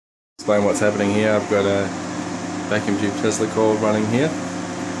Explain what's happening here. I've got a vacuum tube Tesla coil running here.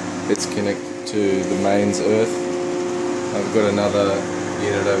 It's connected to the mains earth. I've got another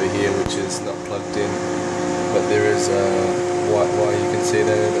unit over here which is not plugged in, but there is a white wire you can see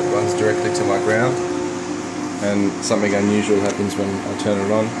there that runs directly to my ground, and something unusual happens when I turn it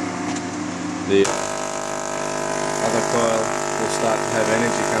on. The other coil will start to have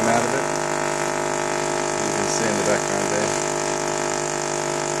energy come out of it. You can see in the background there.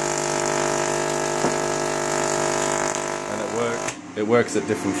 It works at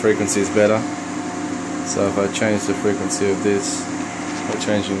different frequencies better. So if I change the frequency of this by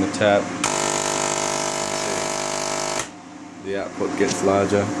changing the tap, the output gets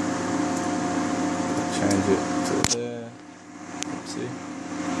larger. Change it to there. See?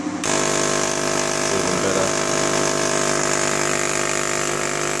 It's even better.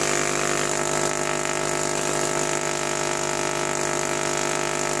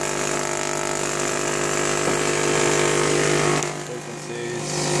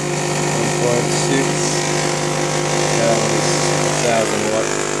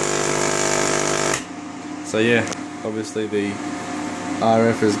 So yeah, obviously the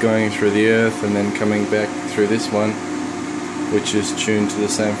RF is going through the earth and then coming back through this one, which is tuned to the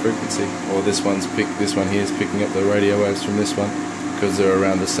same frequency. Or this one here is picking up the radio waves from this one because they're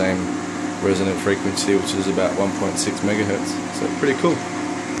around the same resonant frequency, which is about 1.6 megahertz. So pretty cool.